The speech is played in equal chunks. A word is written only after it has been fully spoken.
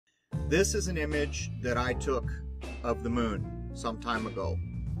This is an image that I took of the moon some time ago.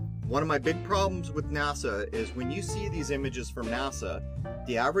 One of my big problems with NASA is when you see these images from NASA,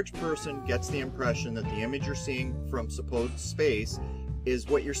 the average person gets the impression that the image you're seeing from supposed space is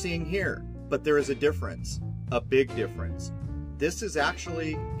what you're seeing here. But there is a difference, a big difference. This is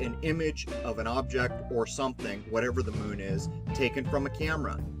actually an image of an object or something, whatever the moon is, taken from a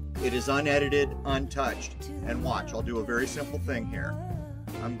camera. It is unedited, untouched. And watch, I'll do a very simple thing here.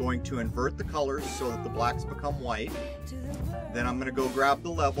 I'm going to invert the colors so that the blacks become white. Then I'm going to go grab the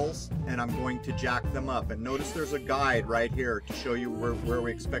levels and I'm going to jack them up. And notice there's a guide right here to show you where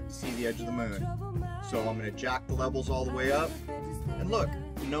we expect to see the edge of the moon. So I'm going to jack the levels all the way up. And look,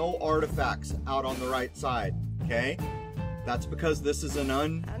 no artifacts out on the right side, okay? That's because this is an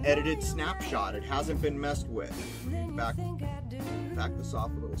unedited snapshot. It hasn't been messed with. Back this off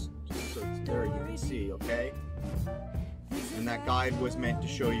a little so it's there you can see, okay? And that guide was meant to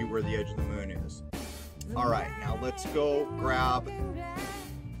show you where the edge of the moon is. Alright, now let's go grab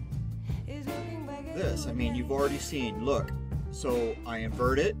this. I mean, you've already seen, look. So I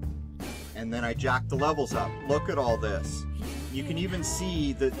invert it, and then I jack the levels up. Look at all this. You can even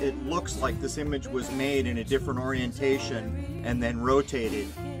see that it looks like this image was made in a different orientation and then rotated.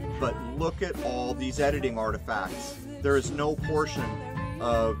 But look at all these editing artifacts. There is no portion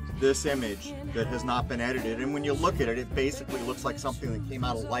of this image that has not been edited, and when you look at it, it basically looks like something that came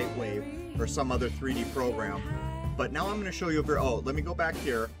out of Lightwave or some other 3D program. But now I'm going to show you let me go back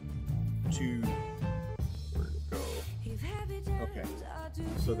here to, where did it go? Okay,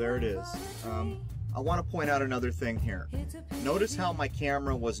 so there it is. I want to point out another thing here. Notice how my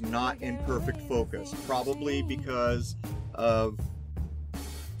camera was not in perfect focus, probably because of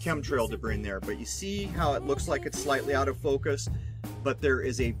chemtrail debris in there, but you see how it looks like it's slightly out of focus? But there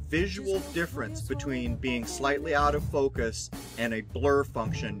is a visual difference between being slightly out of focus and a blur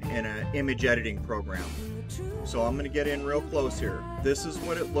function in an image editing program. So I'm going to get in real close here. This is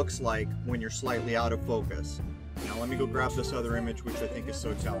what it looks like when you're slightly out of focus. Now let me go grab this other image, which I think is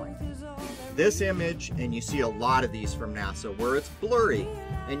so telling. This image, and you see a lot of these from NASA, where it's blurry,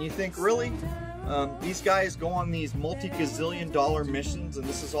 and you think, really? These guys go on these multi-gazillion-dollar missions and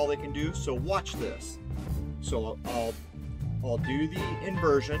this is all they can do? So watch this. So I'll do the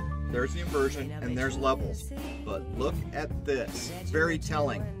inversion, there's the inversion, and there's levels. But look at this, it's very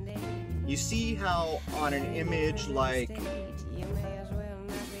telling. You see how on an image like,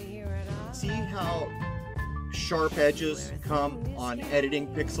 see how sharp edges come on editing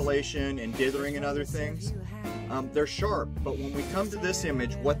pixelation and dithering and other things? They're sharp, but when we come to this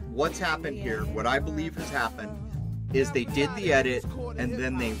image, what's happened here, what I believe has happened, is they did the edit and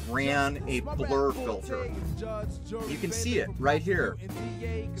then they ran a blur filter. You can see it right here.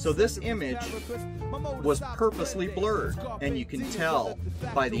 So this image was purposely blurred, and you can tell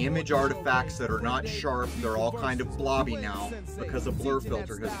by the image artifacts that are not sharp, they're all kind of blobby now because a blur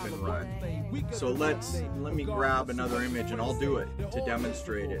filter has been run. So let me grab another image and I'll do it to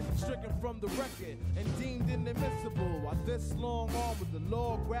demonstrate it.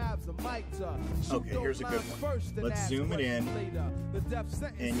 Okay, here's a good one. Let's zoom it in,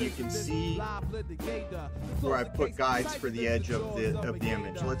 and you can see where I put guides for the edge of the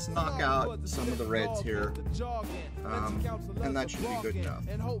image. Let's knock out some of the reds here, and that should be good enough.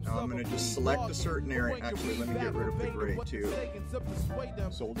 Now I'm going to just select a certain area. Actually, let me get rid of the gray too.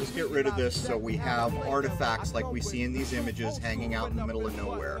 So we'll just get rid of this so we have artifacts like we see in these images hanging out in the middle of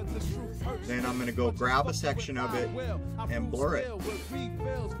nowhere. Then I'm going to go grab a section of it and blur it.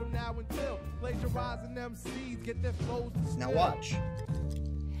 Now watch.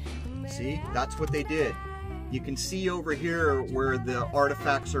 See, that's what they did. You can see over here where the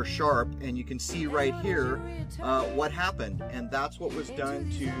artifacts are sharp, and you can see right here what happened, and that's what was done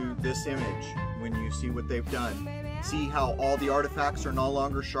to this image. When you see what they've done, see how all the artifacts are no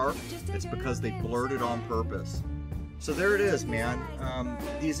longer sharp? It's because they blurred it on purpose. So there it is, man.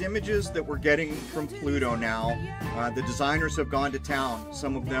 These images that we're getting from Pluto now, the designers have gone to town.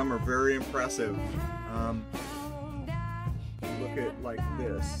 Some of them are very impressive. Look at like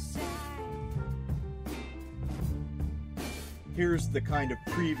this. Here's the kind of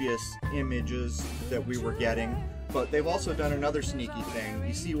previous images that we were getting, but they've also done another sneaky thing.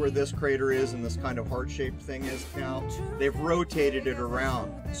 You see where this crater is and this kind of heart-shaped thing is now? They've rotated it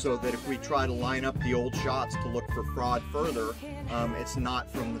around so that if we try to line up the old shots to look for fraud further, it's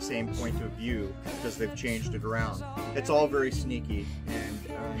not from the same point of view because they've changed it around. It's all very sneaky,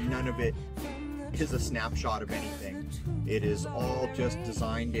 and none of it is a snapshot of anything. It is all just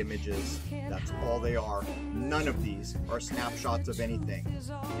designed images. That's all they are. None of these are snapshots of anything.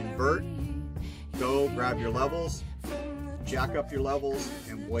 Invert, go grab your levels, jack up your levels,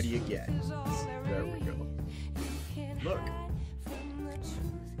 and what do you get? There we go. Look.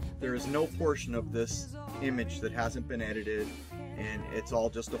 There is no portion of this image that hasn't been edited, and it's all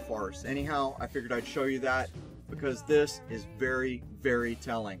just a farce. Anyhow, I figured I'd show you that because this is very, very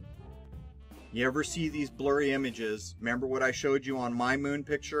telling. You ever see these blurry images? Remember what I showed you on my moon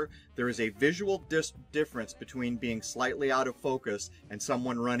picture? There is a visual difference between being slightly out of focus and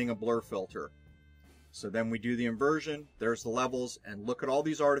someone running a blur filter. So then we do the inversion, there's the levels, and look at all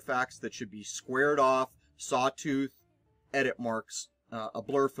these artifacts that should be squared off, sawtooth, edit marks. A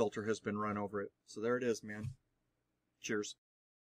blur filter has been run over it. So there it is, man. Cheers.